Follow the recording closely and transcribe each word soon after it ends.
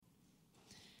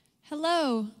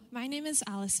Hello, my name is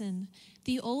Allison.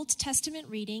 The Old Testament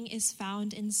reading is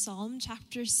found in Psalm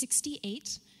chapter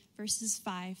 68, verses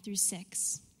 5 through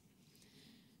 6.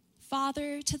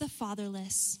 Father to the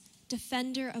fatherless,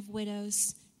 defender of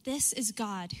widows, this is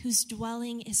God whose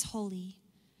dwelling is holy.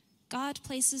 God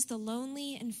places the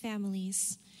lonely in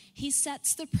families. He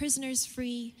sets the prisoners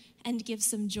free and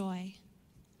gives them joy.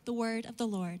 The word of the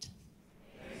Lord.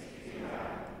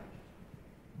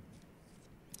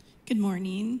 Good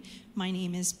morning. My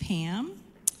name is Pam.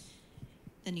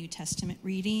 The New Testament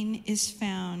reading is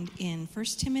found in 1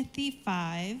 Timothy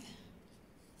 5,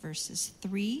 verses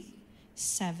 3,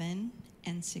 7,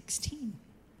 and 16.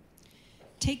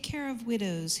 Take care of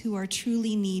widows who are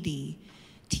truly needy.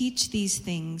 Teach these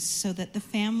things so that the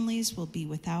families will be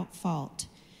without fault.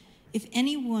 If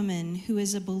any woman who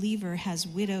is a believer has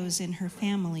widows in her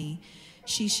family,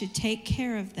 she should take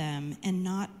care of them and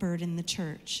not burden the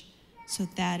church, so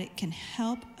that it can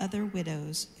help other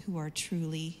widows who are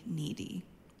truly needy.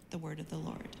 The word of the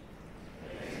Lord.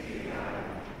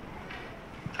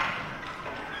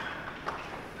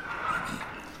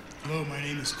 Hello, my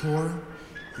name is Cor.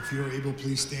 If you are able,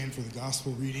 please stand for the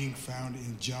gospel reading found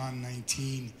in John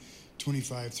 19,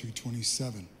 25 through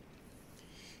 27.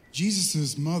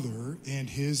 Jesus' mother and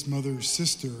his mother's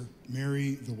sister,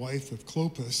 Mary, the wife of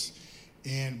Clopas,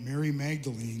 and Mary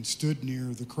Magdalene stood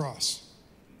near the cross.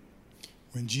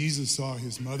 When Jesus saw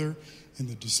his mother and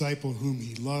the disciple whom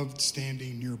he loved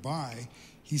standing nearby,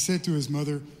 he said to his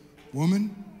mother,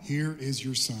 "Woman, here is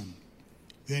your son."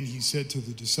 Then he said to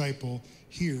the disciple,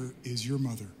 "Here is your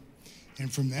mother." And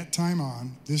from that time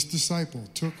on, this disciple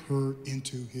took her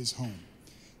into his home.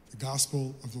 The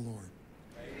gospel of the Lord.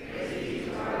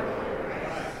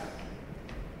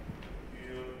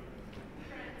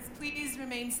 Please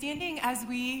remain standing as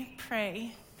we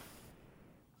pray.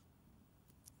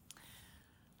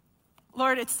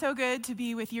 Lord, it's so good to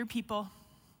be with your people.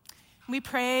 We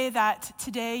pray that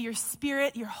today your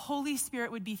Spirit, your Holy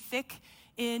Spirit, would be thick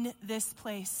in this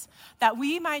place, that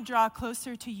we might draw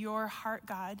closer to your heart,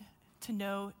 God, to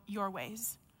know your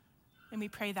ways. And we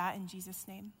pray that in Jesus'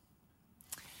 name.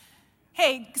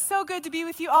 Hey, so good to be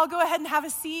with you all. Go ahead and have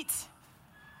a seat.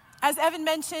 As Evan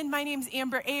mentioned, my name's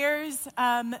Amber Ayers.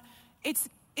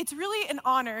 It's really an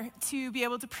honor to be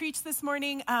able to preach this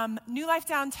morning. New Life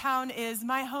Downtown is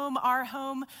my home, our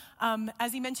home.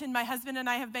 As he mentioned, my husband and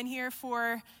I have been here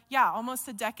for, almost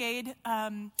a decade.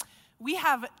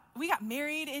 We got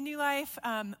married in New Life.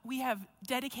 We have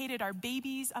dedicated our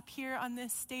babies up here on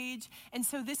this stage. And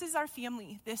so this is our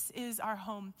family. This is our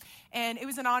home. And it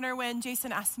was an honor when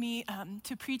Jason asked me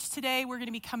to preach today. We're going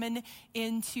to be coming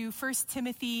into 1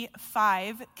 Timothy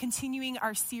 5, continuing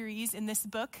our series in this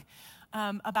book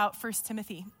about 1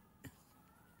 Timothy.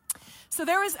 So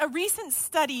there was a recent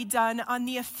study done on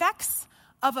the effects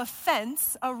of a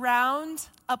fence around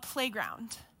a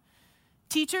playground.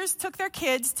 Teachers took their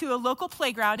kids to a local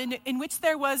playground in which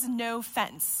there was no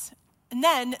fence. And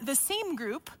then the same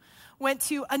group went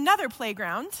to another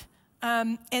playground,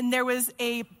 and there was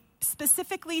a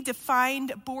specifically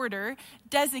defined border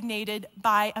designated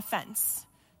by a fence.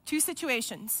 Two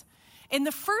situations. In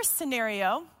the first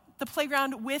scenario, the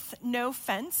playground with no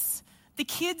fence, the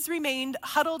kids remained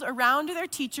huddled around their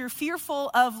teacher,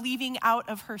 fearful of leaving out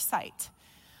of her sight.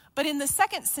 But in the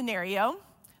second scenario,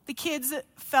 the kids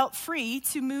felt free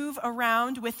to move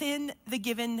around within the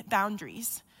given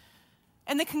boundaries.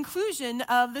 And the conclusion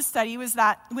of the study was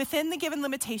that within the given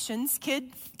limitations,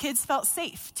 kids felt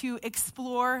safe to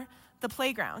explore the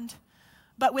playground.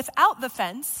 But without the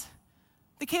fence,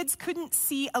 the kids couldn't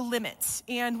see a limit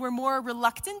and were more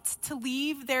reluctant to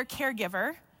leave their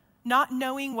caregiver, not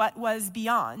knowing what was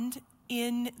beyond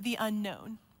in the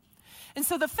unknown. And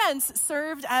so the fence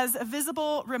served as a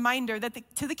visible reminder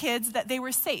to the kids that they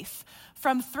were safe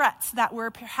from threats that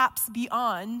were perhaps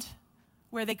beyond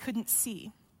where they couldn't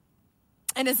see.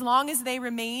 And as long as they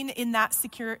remain in that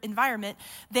secure environment,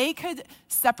 they could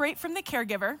separate from the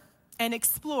caregiver and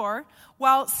explore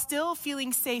while still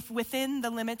feeling safe within the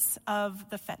limits of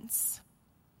the fence.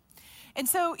 And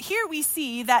so here we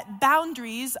see that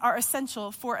boundaries are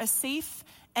essential for a safe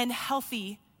and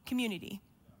healthy community.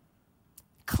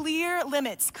 Clear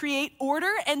limits create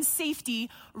order and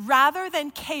safety rather than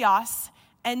chaos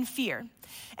and fear.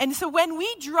 And so when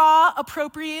we draw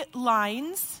appropriate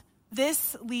lines,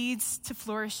 this leads to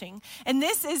flourishing. And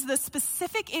this is the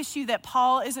specific issue that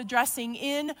Paul is addressing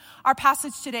in our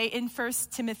passage today in 1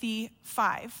 Timothy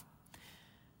 5.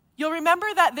 You'll remember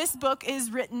that this book is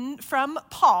written from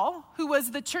Paul, who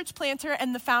was the church planter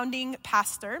and the founding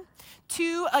pastor,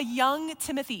 to a young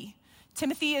Timothy.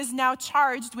 Timothy is now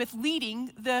charged with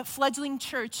leading the fledgling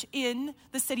church in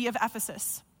the city of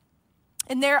Ephesus.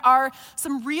 And there are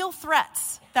some real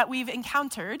threats that we've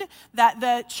encountered, that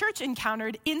the church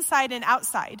encountered inside and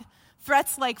outside.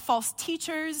 Threats like false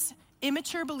teachers,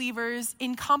 immature believers,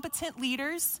 incompetent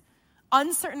leaders,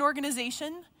 uncertain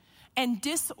organization, and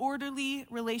disorderly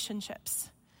relationships.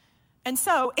 And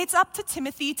so it's up to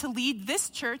Timothy to lead this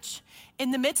church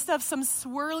in the midst of some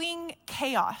swirling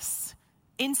chaos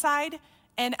inside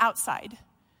and outside.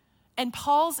 And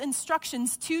Paul's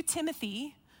instructions to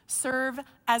Timothy serve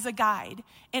as a guide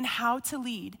in how to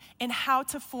lead, in how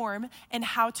to form, and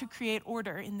how to create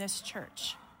order in this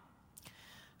church.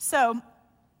 So,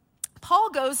 Paul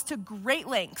goes to great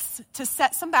lengths to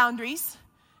set some boundaries,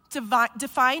 to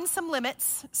define some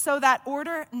limits so that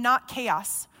order, not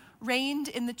chaos, reigned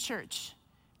in the church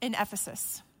in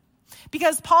Ephesus.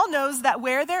 Because Paul knows that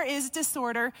where there is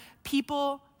disorder,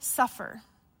 people suffer.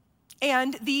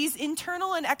 And these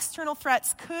internal and external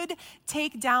threats could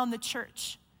take down the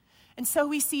church. And so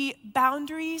we see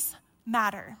boundaries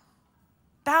matter.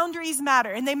 Boundaries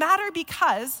matter. And they matter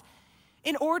because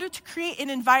in order to create an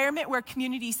environment where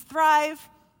communities thrive,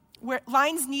 where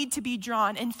lines need to be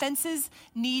drawn and fences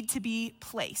need to be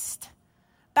placed,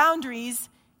 boundaries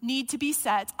need to be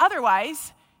set.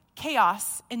 Otherwise,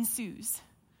 chaos ensues.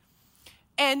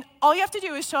 And all you have to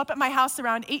do is show up at my house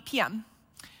around 8 p.m.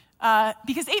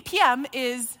 Because 8 p.m.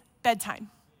 is bedtime.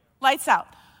 Lights out.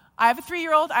 I have a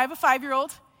 3-year-old, I have a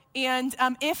 5-year-old, and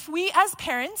if we as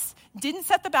parents didn't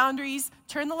set the boundaries,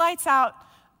 turn the lights out,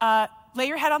 lay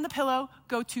your head on the pillow,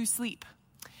 go to sleep,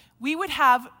 we would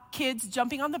have kids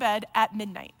jumping on the bed at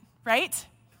midnight, right?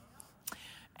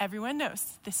 Everyone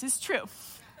knows this is true.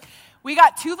 We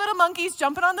got 2 little monkeys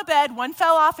jumping on the bed. One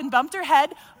fell off and bumped her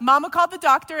head. Mama called the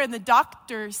doctor, and the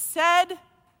doctor said,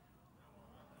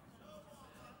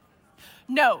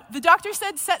 no, the doctor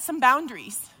said set some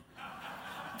boundaries.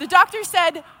 The doctor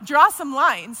said draw some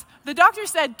lines. The doctor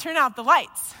said turn out the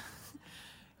lights.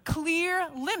 Clear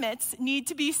limits need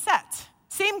to be set.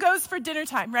 Same goes for dinner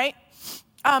time, right?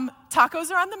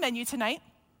 Tacos are on the menu tonight.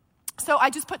 So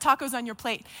I just put tacos on your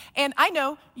plate. And I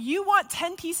know you want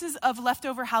 10 pieces of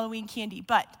leftover Halloween candy,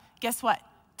 but guess what?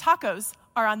 Tacos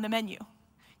are on the menu,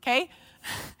 okay?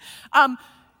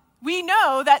 We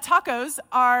know that tacos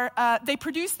they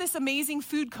produce this amazing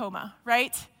food coma,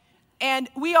 right? And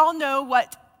we all know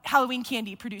what Halloween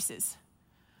candy produces.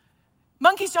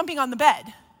 Monkeys jumping on the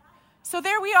bed. So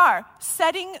there we are,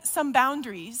 setting some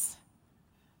boundaries.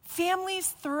 Families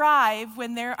thrive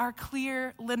when there are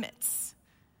clear limits,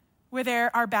 where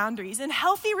there are boundaries. And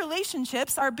healthy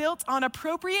relationships are built on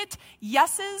appropriate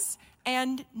yeses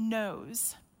and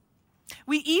nos.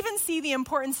 We even see the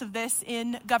importance of this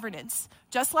in governance.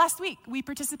 Just last week, we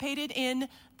participated in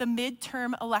the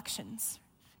midterm elections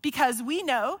because we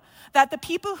know that the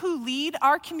people who lead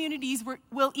our communities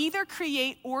will either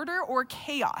create order or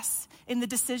chaos in the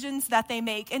decisions that they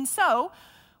make. And so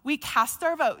we cast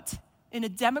our vote in a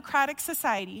democratic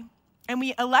society, and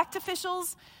we elect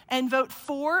officials and vote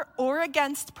for or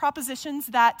against propositions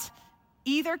that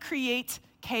either create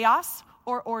chaos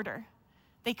or order.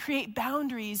 They create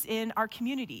boundaries in our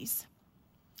communities.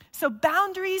 So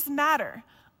boundaries matter.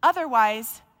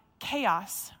 Otherwise,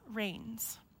 chaos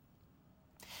reigns.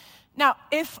 Now,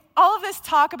 if all of this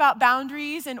talk about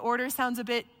boundaries and order sounds a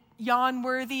bit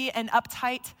yawn-worthy and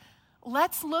uptight,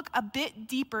 let's look a bit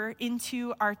deeper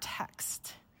into our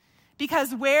text.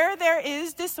 Because where there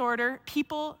is disorder,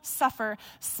 people suffer.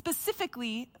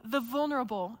 Specifically, the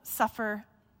vulnerable suffer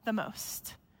the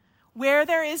most. Where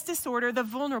there is disorder, the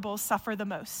vulnerable suffer the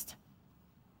most.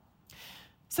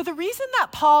 So the reason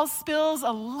that Paul spills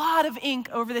a lot of ink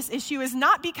over this issue is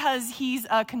not because he's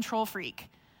a control freak.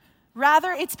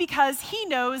 Rather, it's because he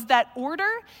knows that order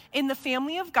in the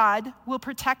family of God will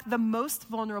protect the most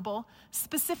vulnerable,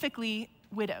 specifically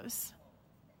widows.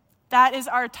 That is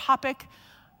our topic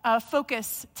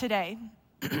focus today.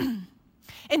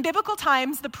 In biblical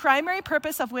times, the primary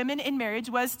purpose of women in marriage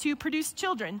was to produce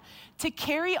children, to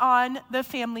carry on the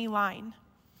family line.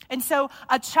 And so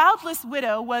a childless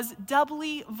widow was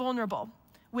doubly vulnerable,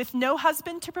 with no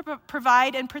husband to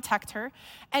provide and protect her,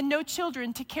 and no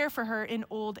children to care for her in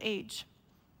old age.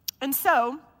 And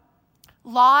so,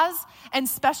 laws and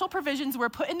special provisions were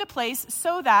put into place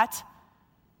so that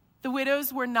the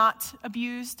widows were not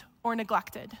abused or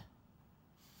neglected.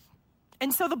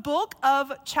 And so the bulk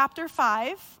of chapter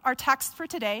 5, our text for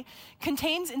today,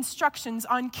 contains instructions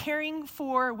on caring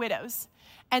for widows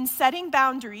and setting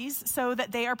boundaries so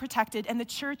that they are protected and the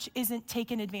church isn't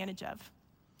taken advantage of.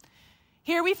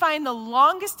 Here we find the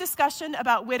longest discussion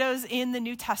about widows in the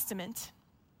New Testament.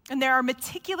 And there are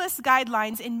meticulous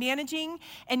guidelines in managing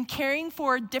and caring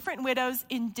for different widows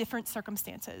in different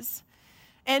circumstances.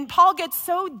 And Paul gets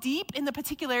so deep in the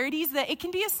particularities that it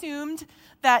can be assumed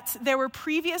that there were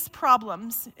previous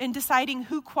problems in deciding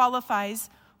who qualifies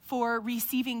for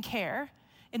receiving care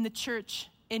in the church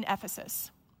in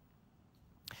Ephesus.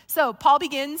 So Paul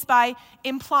begins by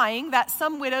implying that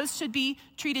some widows should be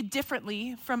treated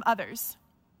differently from others.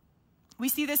 We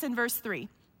see this in verse 3.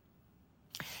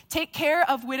 Take care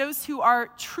of widows who are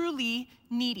truly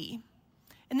needy.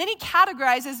 And then he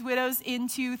categorizes widows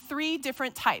into 3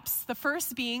 different types. The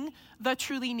first being the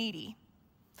truly needy.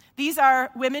 These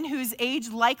are women whose age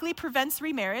likely prevents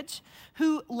remarriage,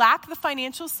 who lack the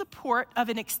financial support of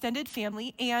an extended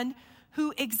family, and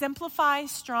who exemplify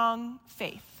strong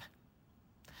faith.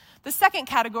 The second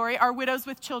category are widows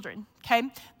with children, okay?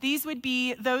 These would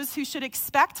be those who should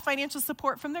expect financial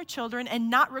support from their children and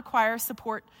not require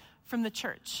support from the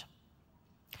church.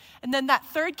 And then that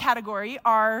third category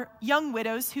are young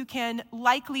widows who can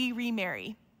likely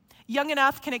remarry. Young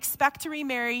enough, can expect to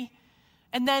remarry,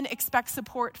 and then expect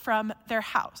support from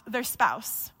their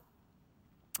spouse.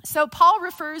 So Paul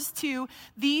refers to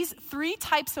these 3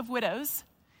 types of widows,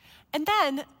 and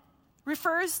then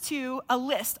refers to a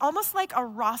list, almost like a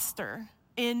roster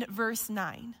in verse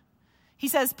 9. He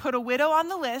says, put a widow on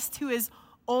the list who is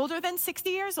older than 60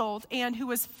 years old and who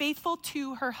was faithful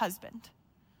to her husband.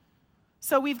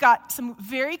 So we've got some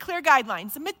very clear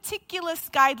guidelines, some meticulous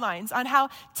guidelines on how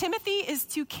Timothy is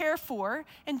to care for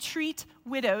and treat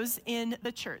widows in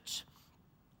the church.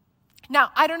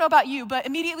 Now, I don't know about you, but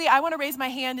immediately I want to raise my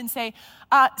hand and say,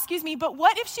 excuse me, but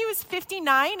what if she was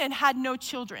 59 and had no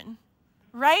children,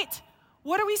 right?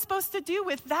 What are we supposed to do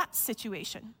with that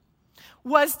situation?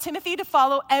 Was Timothy to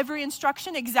follow every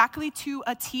instruction exactly to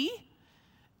a T?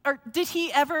 Or did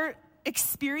he ever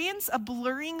experience a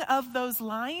blurring of those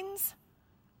lines?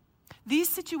 These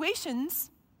situations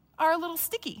are a little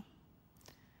sticky.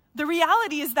 The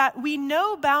reality is that we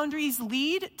know boundaries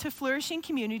lead to flourishing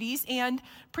communities and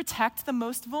protect the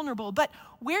most vulnerable. But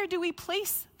where do we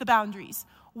place the boundaries?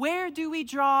 Where do we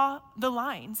draw the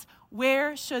lines?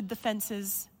 Where should the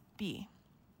fences be?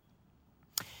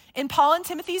 In Paul and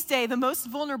Timothy's day, the most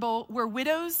vulnerable were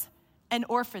widows and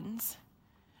orphans.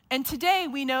 And today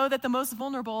we know that the most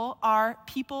vulnerable are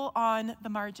people on the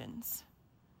margins.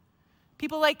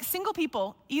 People like single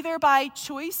people, either by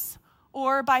choice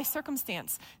or by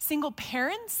circumstance. Single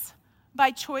parents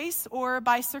by choice or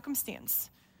by circumstance.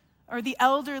 Or the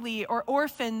elderly or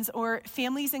orphans or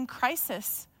families in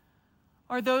crisis.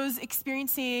 Or those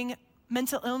experiencing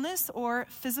mental illness or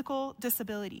physical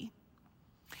disability.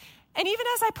 And even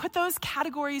as I put those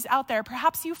categories out there,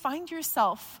 perhaps you find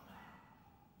yourself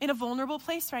in a vulnerable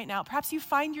place right now. Perhaps you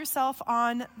find yourself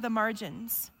on the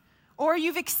margins. Or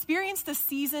you've experienced a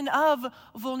season of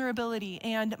vulnerability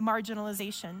and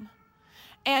marginalization.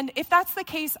 And if that's the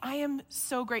case, I am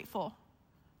so grateful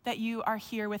that you are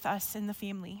here with us in the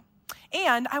family.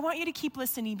 And I want you to keep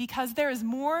listening because there is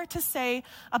more to say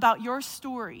about your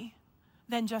story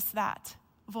than just that,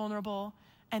 vulnerable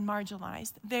and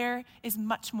marginalized. There is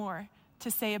much more to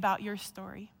say about your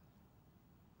story.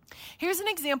 Here's an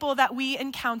example that we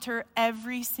encounter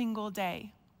every single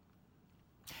day.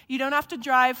 You don't have to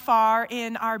drive far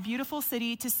in our beautiful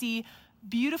city to see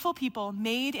beautiful people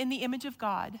made in the image of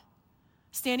God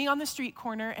standing on the street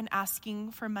corner and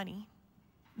asking for money.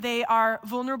 They are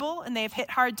vulnerable and they have hit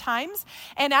hard times.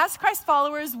 And as Christ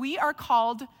followers, we are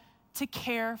called to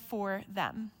care for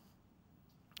them.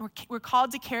 We're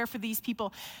called to care for these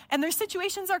people. And their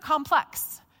situations are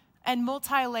complex and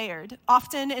multi-layered,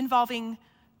 often involving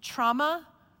trauma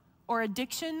or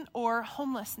addiction or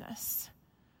homelessness.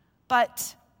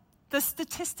 But the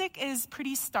statistic is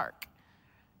pretty stark.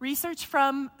 Research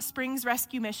from Springs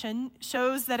Rescue Mission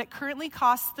shows that it currently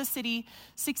costs the city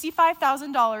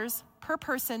 $65,000 per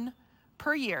person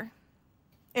per year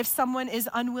if someone is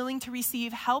unwilling to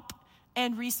receive help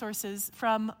and resources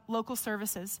from local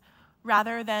services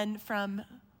rather than from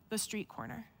the street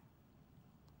corner.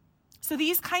 So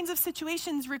these kinds of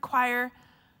situations require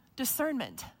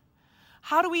discernment.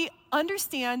 How do we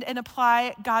understand and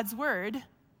apply God's word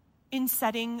in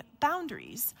setting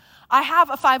boundaries? I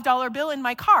have a $5 bill in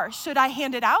my car. Should I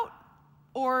hand it out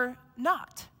or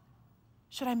not?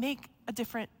 Should I make a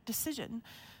different decision?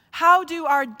 How do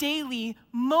our daily,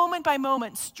 moment by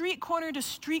moment, street corner to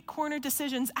street corner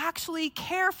decisions actually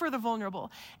care for the vulnerable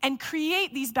and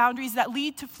create these boundaries that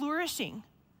lead to flourishing,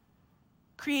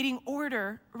 creating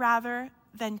order rather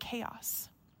than chaos?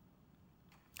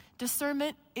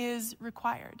 Discernment is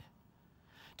required.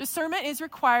 Discernment is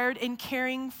required in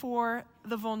caring for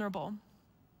the vulnerable.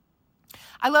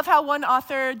 I love how one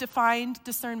author defined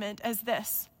discernment as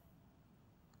this.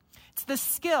 It's the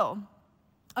skill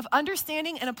of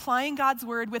understanding and applying God's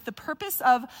word with the purpose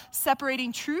of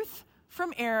separating truth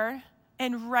from error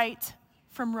and right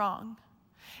from wrong.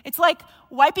 It's like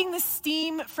wiping the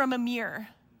steam from a mirror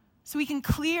so we can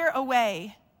clear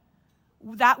away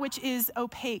that which is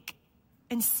opaque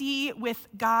and see with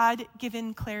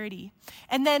God-given clarity.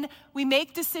 And then we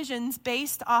make decisions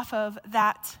based off of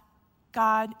that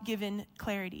God-given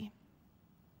clarity.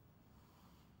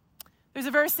 There's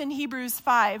a verse in Hebrews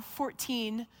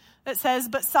 5:14 that says,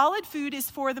 "But solid food is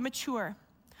for the mature,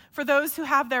 for those who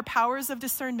have their powers of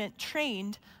discernment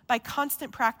trained by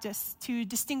constant practice to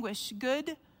distinguish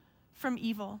good from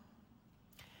evil."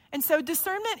 And so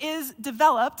discernment is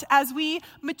developed as we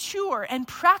mature and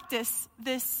practice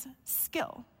this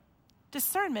skill.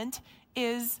 Discernment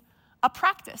is a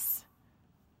practice.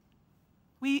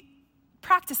 We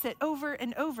practice it over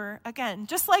and over again.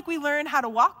 Just like we learn how to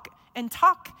walk and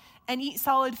talk and eat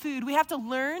solid food, we have to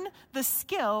learn the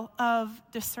skill of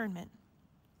discernment.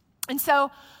 And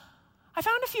so I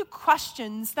found a few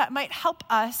questions that might help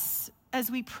us as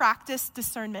we practice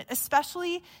discernment,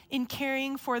 especially in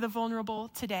caring for the vulnerable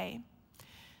today.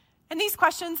 And these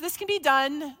questions, this can be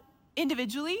done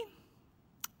individually,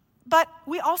 but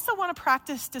we also want to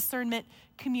practice discernment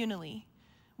communally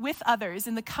with others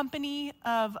in the company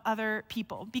of other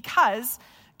people, because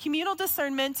communal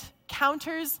discernment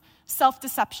counters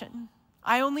self-deception.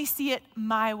 I only see it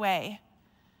my way.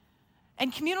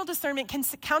 And communal discernment can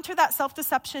counter that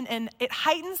self-deception, and it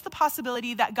heightens the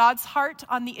possibility that God's heart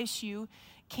on the issue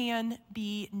can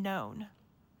be known.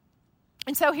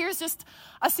 And so here's just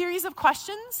a series of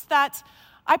questions that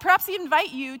I perhaps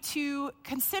invite you to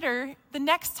consider the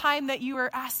next time that you are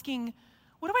asking,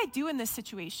 what do I do in this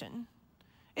situation?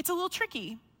 It's a little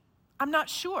tricky. I'm not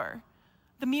sure.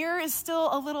 The mirror is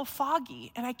still a little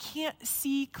foggy, and I can't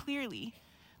see clearly.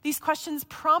 These questions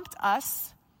prompt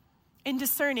us in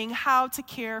discerning how to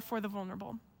care for the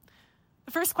vulnerable.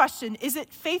 The first question, is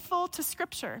it faithful to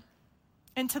Scripture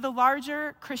and to the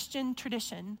larger Christian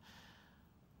tradition?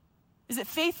 Is it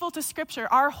faithful to Scripture,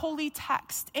 our holy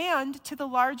text, and to the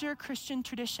larger Christian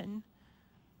tradition?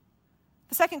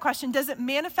 The second question, does it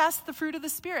manifest the fruit of the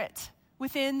Spirit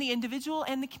within the individual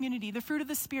and the community? The fruit of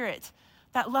the Spirit,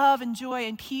 that love and joy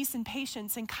and peace and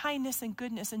patience and kindness and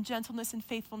goodness and gentleness and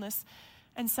faithfulness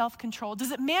and self-control.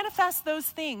 Does it manifest those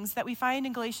things that we find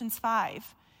in Galatians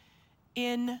 5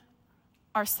 in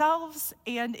ourselves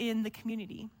and in the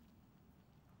community?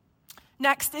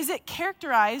 Next, is it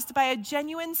characterized by a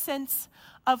genuine sense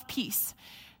of peace?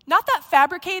 Not that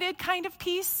fabricated kind of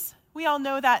peace. We all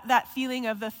know that feeling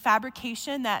of the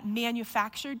fabrication, that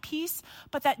manufactured peace,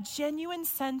 but that genuine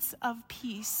sense of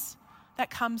peace that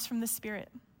comes from the Spirit.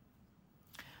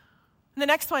 And the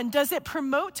next one, does it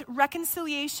promote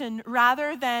reconciliation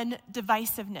rather than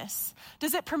divisiveness?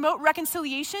 Does it promote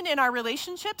reconciliation in our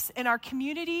relationships, in our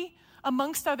community,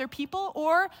 amongst other people,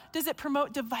 or does it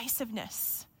promote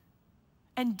divisiveness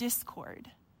and discord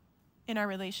in our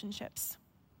relationships?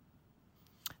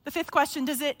 The fifth question,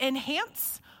 does it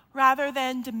enhance rather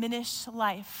than diminish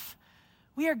life?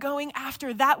 We are going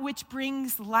after that which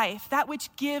brings life, that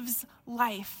which gives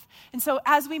life. And so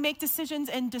as we make decisions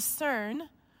and discern,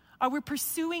 are we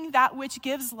pursuing that which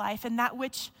gives life and that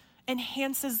which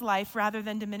enhances life rather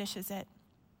than diminishes it?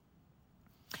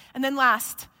 And then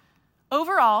last,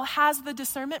 overall, has the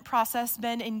discernment process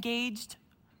been engaged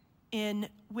in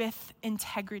with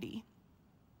integrity?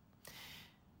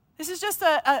 This is just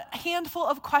a handful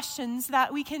of questions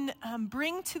that we can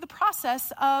bring to the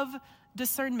process of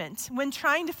discernment when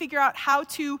trying to figure out how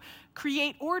to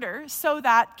create order so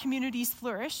that communities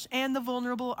flourish and the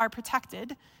vulnerable are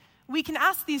protected. We can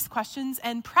ask these questions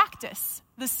and practice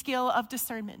the skill of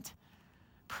discernment.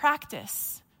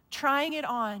 Practice trying it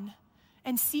on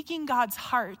and seeking God's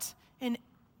heart in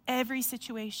every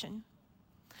situation.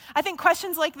 I think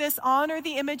questions like this honor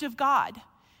the image of God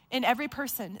in every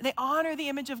person. They honor the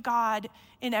image of God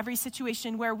in every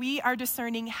situation where we are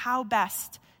discerning how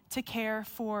best to care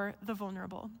for the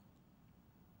vulnerable.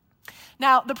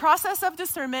 Now, the process of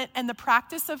discernment and the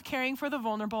practice of caring for the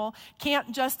vulnerable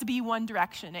can't just be one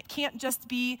direction. It can't just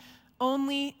be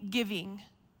only giving.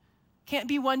 Can't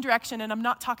be one direction, and I'm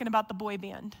not talking about the boy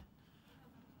band.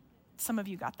 Some of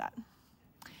you got that.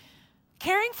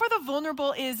 Caring for the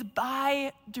vulnerable is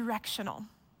bi-directional.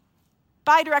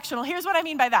 Bi-directional. Here's what I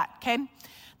mean by that, okay?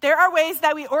 There are ways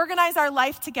that we organize our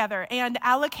life together and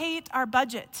allocate our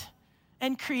budget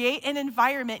and create an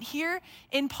environment here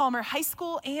in Palmer High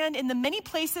School and in the many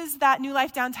places that New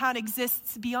Life Downtown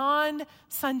exists beyond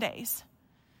Sundays.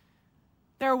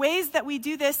 There are ways that we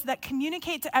do this that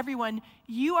communicate to everyone,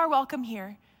 you are welcome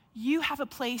here. You have a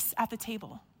place at the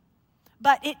table.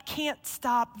 But it can't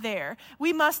stop there.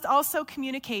 We must also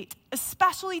communicate,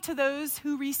 especially to those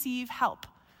who receive help.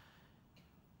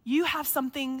 You have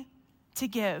something to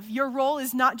give. Your role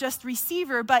is not just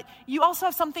receiver, but you also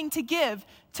have something to give,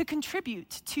 to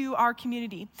contribute to our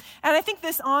community. And I think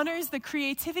this honors the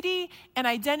creativity and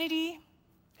identity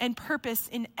and purpose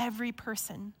in every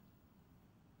person.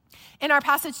 In our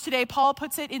passage today, Paul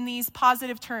puts it in these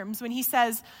positive terms when he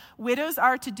says, widows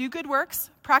are to do good works,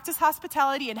 practice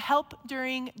hospitality, and help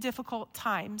during difficult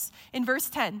times. In verse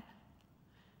 10,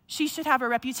 she should have a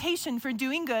reputation for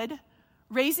doing good,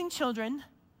 raising children,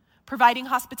 providing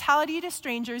hospitality to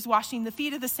strangers, washing the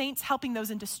feet of the saints, helping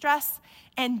those in distress,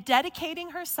 and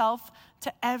dedicating herself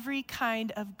to every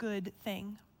kind of good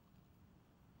thing.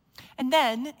 And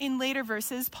then, in later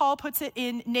verses, Paul puts it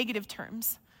in negative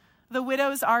terms. The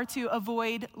widows are to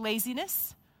avoid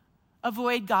laziness,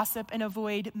 avoid gossip, and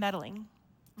avoid meddling.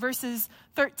 Verses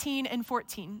 13 and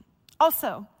 14.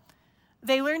 Also,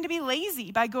 they learn to be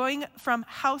lazy by going from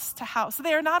house to house.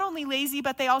 They are not only lazy,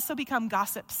 but they also become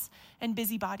gossips and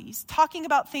busybodies, talking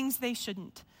about things they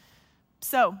shouldn't.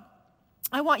 So,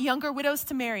 I want younger widows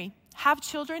to marry, have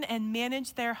children, and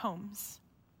manage their homes.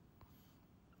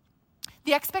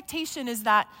 The expectation is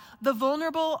that the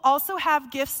vulnerable also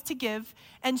have gifts to give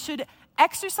and should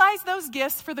exercise those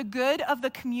gifts for the good of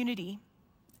the community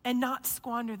and not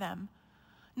squander them,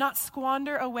 not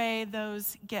squander away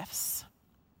those gifts.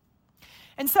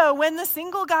 And so when the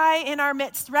single guy in our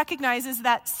midst recognizes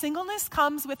that singleness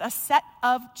comes with a set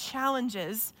of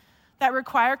challenges that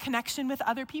require connection with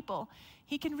other people,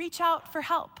 he can reach out for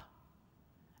help.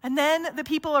 And then the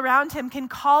people around him can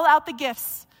call out the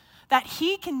gifts that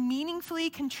he can meaningfully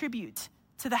contribute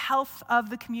to the health of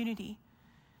the community.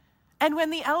 And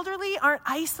when the elderly aren't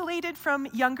isolated from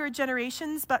younger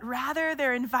generations, but rather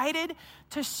they're invited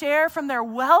to share from their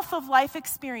wealth of life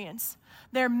experience,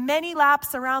 their many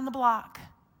laps around the block,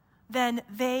 then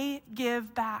they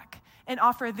give back and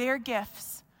offer their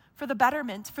gifts for the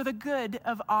betterment, for the good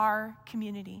of our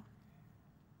community.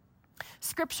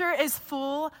 Scripture is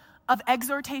full of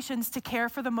exhortations to care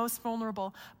for the most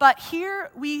vulnerable. But here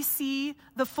we see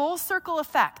the full circle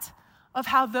effect of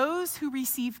how those who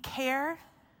receive care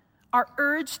are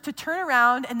urged to turn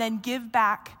around and then give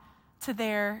back to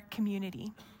their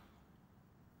community.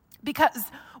 Because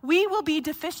we will be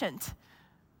deficient.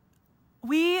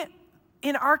 We,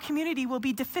 in our community, will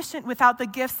be deficient without the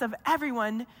gifts of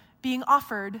everyone being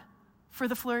offered for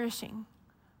the flourishing,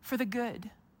 for the good.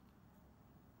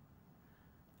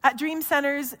 At Dream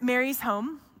Center's Mary's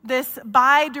Home, this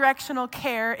bi-directional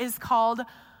care is called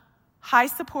High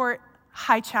Support,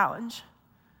 High Challenge.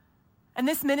 And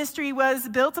this ministry was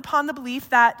built upon the belief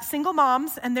that single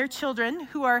moms and their children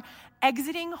who are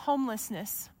exiting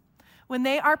homelessness, when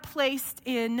they are placed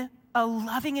in a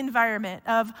loving environment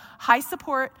of high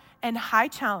support and high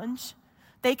challenge,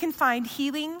 they can find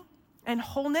healing and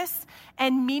wholeness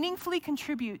and meaningfully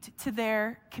contribute to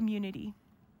their community.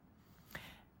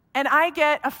 And I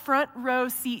get a front row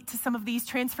seat to some of these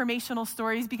transformational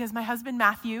stories because my husband,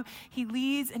 Matthew, he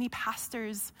leads and he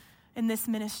pastors in this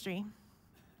ministry.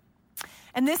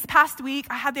 And this past week,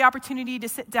 I had the opportunity to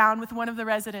sit down with one of the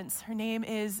residents. Her name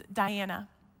is Diana.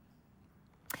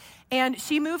 And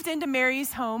she moved into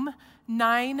Mary's home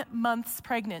 9 months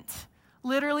pregnant,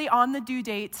 literally on the due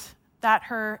date that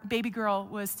her baby girl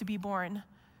was to be born.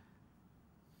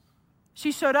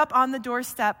 She showed up on the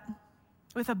doorstep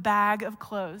with a bag of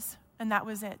clothes, and that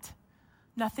was it.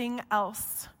 Nothing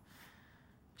else.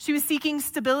 She was seeking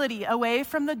stability away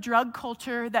from the drug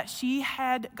culture that she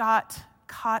had got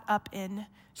caught up in.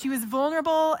 She was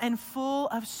vulnerable and full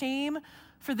of shame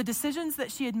for the decisions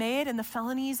that she had made and the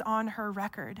felonies on her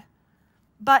record.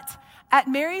 But at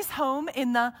Mary's home,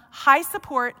 in the high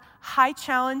support, high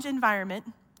challenge environment,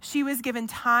 she was given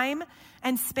time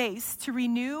and space to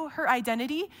renew her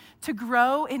identity, to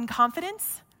grow in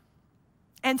confidence,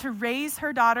 and to raise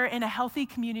her daughter in a healthy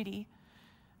community.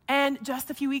 And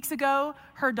just a few weeks ago,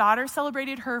 her daughter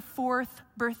celebrated her 4th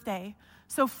birthday.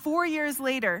 So 4 years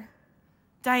later,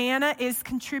 Diana is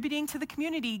contributing to the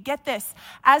community, get this,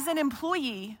 as an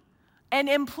employee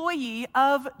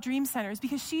of Dream Centers,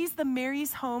 because she's the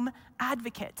Mary's Home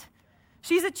advocate.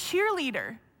 She's a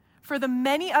cheerleader for the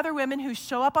many other women who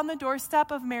show up on the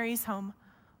doorstep of Mary's Home,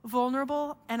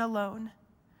 vulnerable and alone.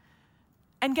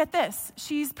 And get this,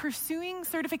 she's pursuing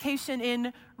certification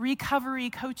in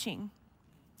recovery coaching,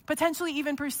 potentially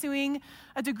even pursuing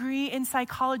a degree in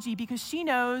psychology because she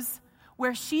knows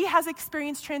where she has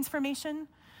experienced transformation,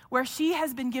 where she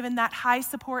has been given that high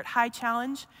support, high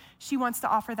challenge, she wants to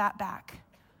offer that back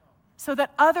so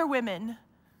that other women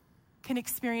can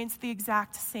experience the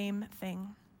exact same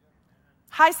thing.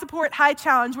 high support, high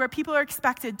challenge, where people are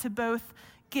expected to both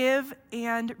give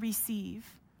and receive.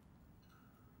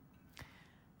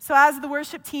 So as the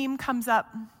worship team comes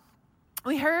up,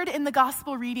 we heard in the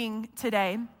gospel reading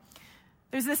today,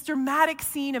 there's this dramatic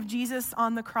scene of Jesus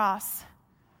on the cross.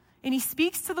 And he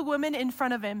speaks to the woman in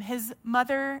front of him, his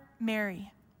mother,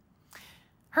 Mary.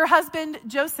 Her husband,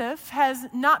 Joseph, has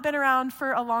not been around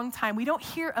for a long time. We don't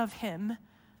hear of him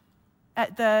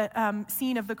at the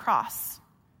scene of the cross.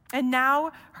 And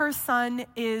now her son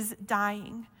is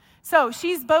dying. So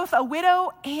she's both a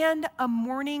widow and a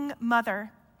mourning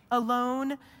mother,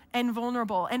 alone and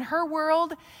vulnerable. And her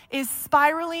world is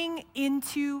spiraling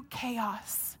into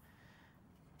chaos.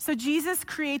 So Jesus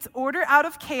creates order out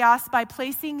of chaos by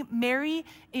placing Mary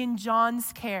in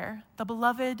John's care, the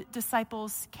beloved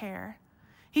disciples' care.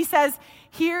 He says,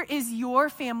 here is your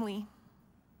family.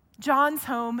 John's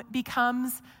home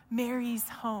becomes Mary's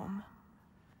home.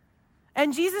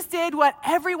 And Jesus did what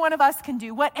every one of us can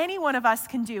do, what any one of us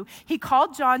can do. He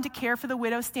called John to care for the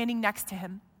widow standing next to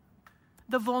him,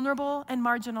 the vulnerable and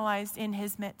marginalized in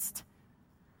his midst.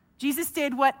 Jesus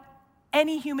did what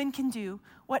any human can do,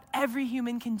 what every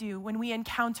human can do when we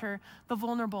encounter the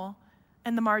vulnerable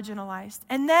and the marginalized.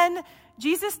 And then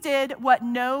Jesus did what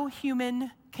no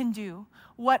human can do,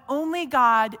 what only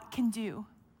God can do.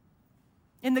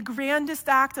 In the grandest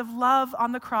act of love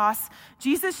on the cross,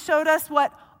 Jesus showed us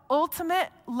what ultimate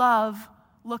love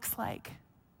looks like.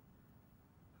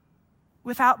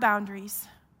 Without boundaries,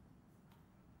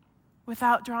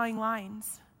 without drawing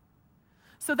lines,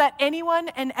 so that anyone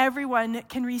and everyone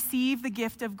can receive the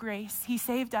gift of grace. He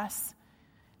saved us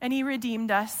and he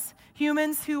redeemed us,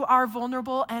 humans who are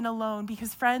vulnerable and alone,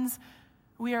 because friends,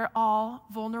 we are all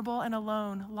vulnerable and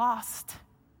alone, lost.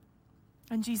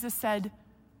 And Jesus said,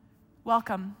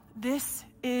 welcome. This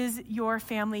is your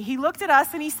family. He looked at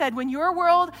us and he said, when your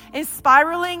world is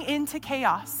spiraling into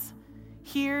chaos,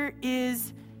 here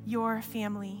is your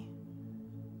family.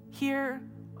 Here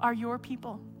are your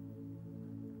people.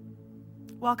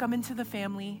 Welcome into the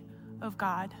family of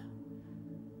God.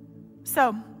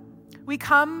 So, we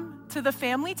come to the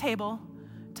family table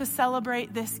to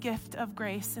celebrate this gift of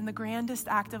grace and the grandest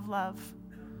act of love.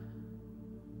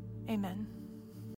 Amen.